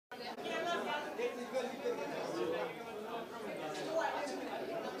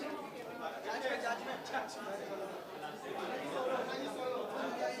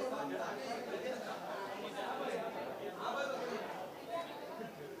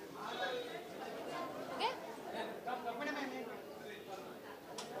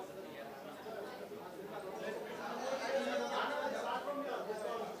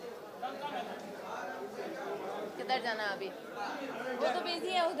यहाँ भी, वो तो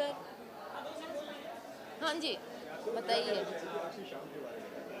बिजी है उधर। हाँ जी बताइए।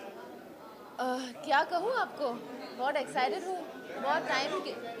 क्या कहूँ आपको, बहुत एक्साइटेड हूँ, बहुत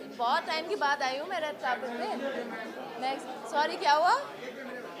टाइम की बाद आई हूँ मैं रेड कार्पेट पे। मैं सॉरी क्या हुआ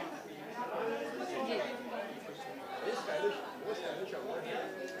जी?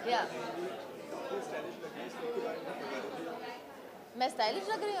 या मैं स्टाइलिश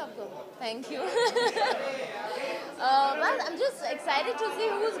लग रही हूँ आपको? Thank you. Well, I'm just excited to see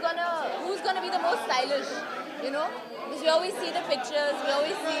who's gonna be the most stylish, you know, because we always see the pictures, we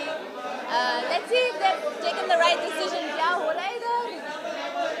always see. Let's see if they've taken the right decision. क्या हो रहा है इधर?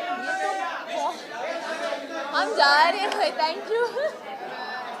 ये तो हम जा रहे हैं। Thank you.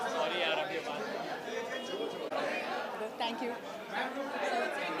 Sorry यार अभी बात। Thank you.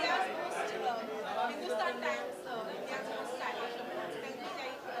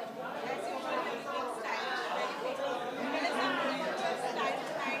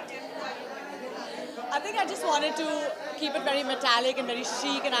 I think I just wanted to keep it very metallic and very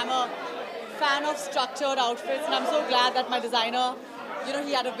chic, and I'm a fan of structured outfits, and I'm so glad that my designer, you know,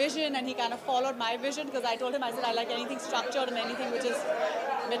 he had a vision and he kind of followed my vision, because I told him, I said, I like anything structured and anything which is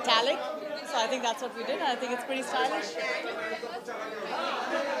metallic. So I think that's what we did, and I think it's pretty stylish.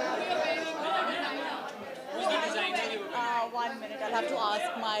 Who's the designer? 1 minute, I'll have to ask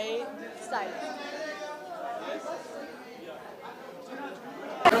my stylist.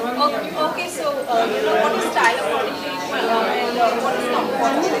 Okay, so what is style according to you, and what is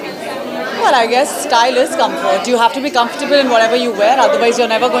comfort? Well, I guess style is comfort. You have to be comfortable in whatever you wear, otherwise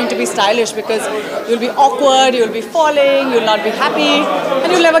you're never going to be stylish, because you'll be awkward, you'll be falling, you'll not be happy,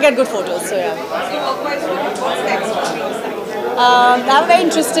 and you'll never get good photos. So yeah. What's next? I have a very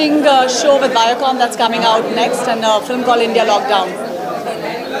interesting show with Viacom that's coming out next, and a film called India Lockdown.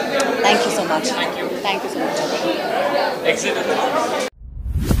 Thank you so much. Thank you. Thank you so much. Exit.